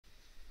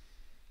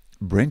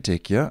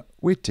BrenTech here,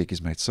 where tech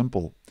is made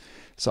simple.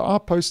 So I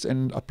post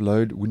and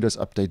upload Windows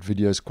Update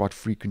videos quite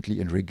frequently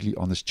and regularly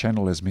on this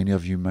channel, as many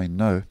of you may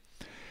know.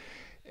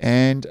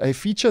 And a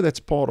feature that's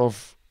part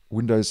of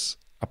Windows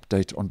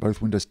Update on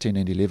both Windows 10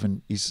 and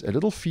 11 is a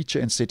little feature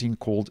and setting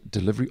called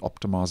delivery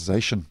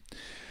optimization.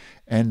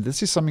 And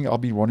this is something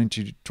I've been wanting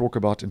to talk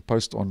about and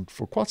post on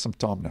for quite some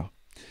time now.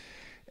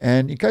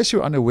 And in case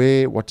you're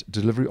unaware what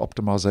delivery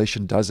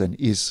optimization does and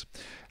is,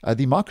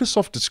 the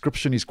Microsoft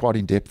description is quite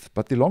in-depth,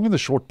 but the long and the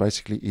short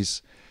basically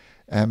is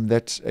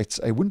that it's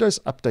a Windows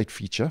Update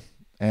feature,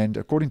 and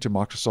according to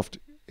Microsoft,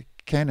 it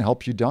can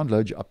help you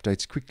download your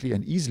updates quickly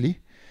and easily,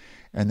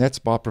 and that's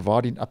by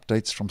providing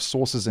updates from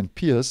sources and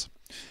peers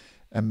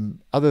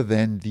other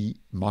than the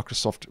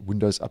Microsoft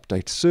Windows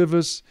Update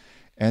servers,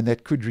 and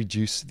that could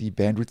reduce the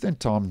bandwidth and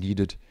time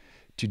needed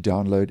to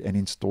download and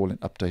install an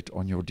update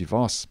on your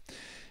device.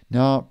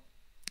 Now,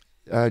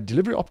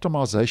 delivery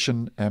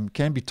optimization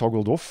can be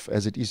toggled off,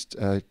 as it is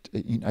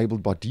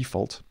enabled by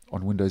default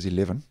on Windows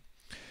 11.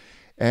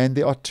 And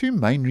there are two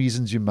main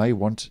reasons you may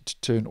want to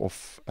turn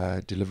off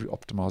delivery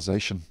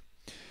optimization.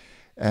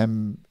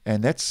 And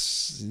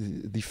that's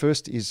the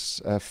first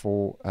is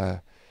for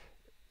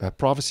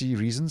privacy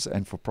reasons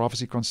and for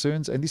privacy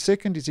concerns. And the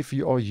second is if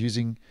you are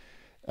using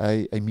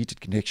a metered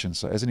connection.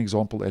 So as an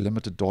example, a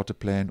limited data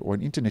plan or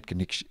an internet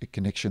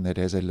connection that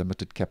has a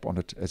limited cap on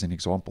it, as an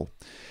example.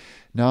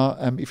 Now,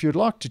 if you'd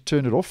like to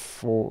turn it off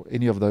for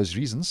any of those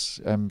reasons,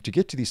 to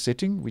get to the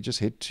setting, we just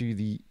head to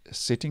the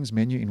settings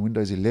menu in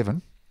Windows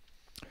 11,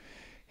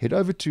 head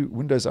over to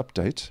Windows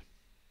Update,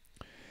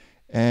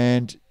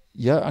 and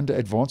here under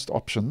advanced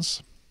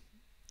options,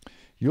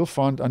 you'll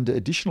find under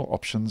additional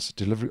options,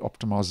 delivery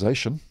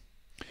optimization.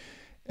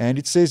 And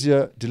it says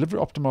here, delivery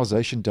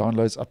optimization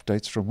downloads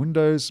updates from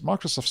Windows,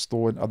 Microsoft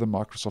Store, and other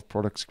Microsoft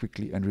products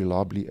quickly and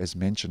reliably as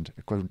mentioned.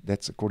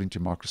 That's according to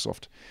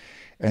Microsoft.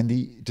 And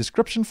the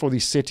description for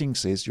this setting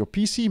says, your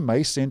PC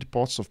may send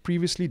parts of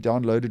previously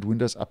downloaded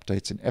Windows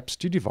updates and apps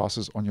to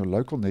devices on your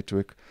local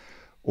network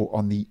or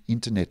on the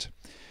internet.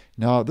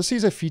 Now, this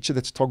is a feature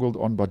that's toggled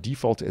on by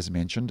default as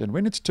mentioned, and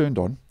when it's turned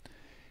on,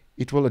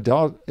 it will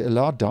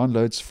allow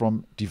downloads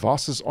from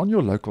devices on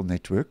your local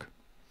network,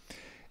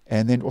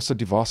 and then also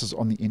devices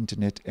on the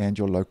internet and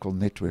your local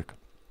network.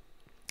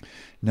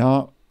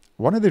 Now,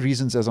 one of the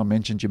reasons, as I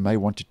mentioned, you may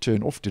want to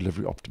turn off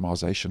delivery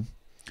optimization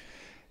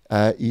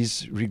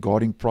is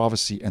regarding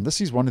privacy. And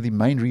this is one of the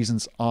main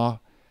reasons I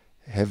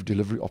have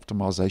delivery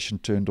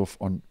optimization turned off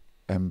on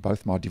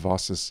both my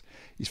devices,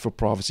 is for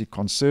privacy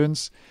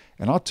concerns.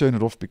 And I turn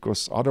it off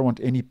because I don't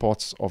want any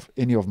parts of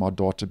any of my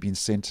data being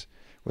sent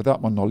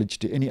without my knowledge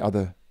to any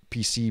other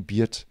PC, be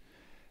it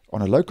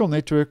on a local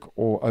network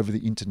or over the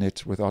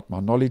internet without my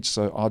knowledge.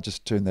 So I'll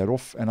just turn that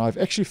off. And I've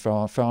actually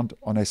found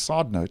on a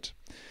side note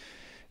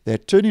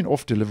that turning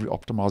off delivery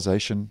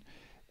optimization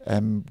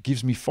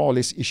gives me far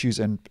less issues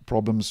and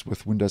problems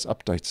with Windows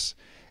updates.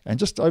 And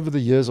just over the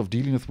years of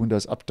dealing with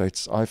Windows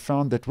updates, I've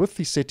found that with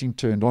the setting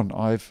turned on,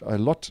 I've a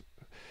lot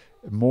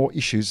more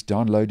issues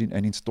downloading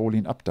and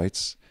installing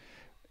updates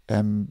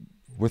than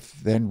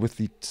with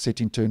the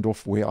setting turned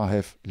off, where I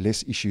have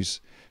less issues.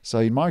 So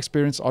in my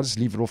experience, I just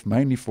leave it off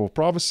mainly for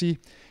privacy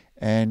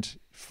and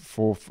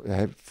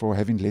for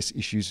having less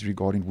issues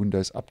regarding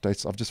Windows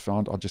updates. I've just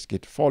found I just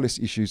get far less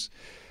issues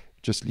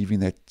just leaving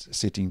that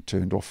setting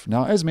turned off.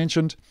 Now, as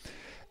mentioned,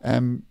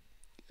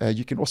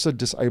 you can also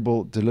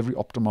disable delivery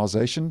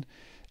optimization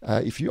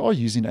if you are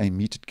using a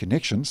metered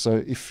connection.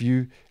 So if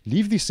you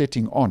leave the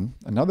setting on,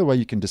 another way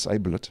you can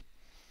disable it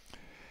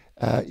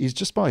is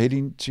just by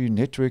heading to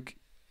Network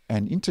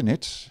and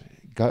Internet,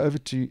 go over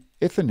to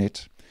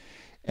Ethernet,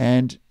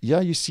 and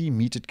here you see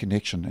metered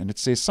connection, and it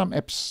says some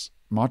apps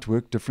might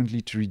work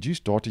differently to reduce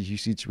data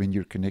usage when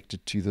you're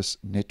connected to this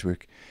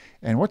network.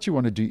 And what you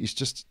want to do is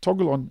just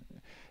toggle on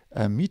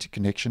a metered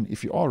connection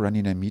if you are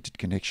running a metered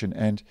connection,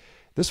 and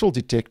this will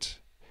detect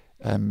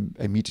a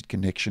metered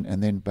connection,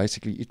 and then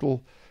basically it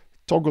will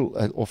toggle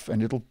off,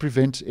 and it'll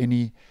prevent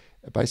any,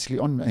 basically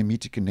on a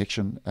metered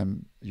connection,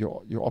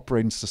 your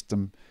operating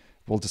system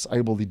will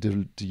disable the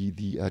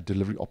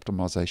delivery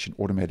optimization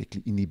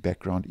automatically in the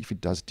background if it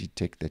does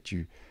detect that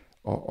you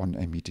are on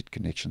a metered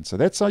connection. So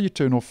that's how you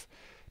turn off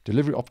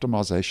delivery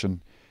optimization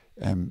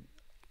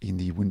in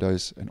the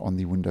Windows and on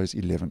the Windows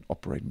 11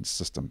 operating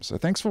system. So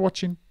thanks for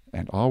watching,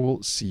 and I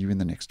will see you in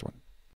the next one.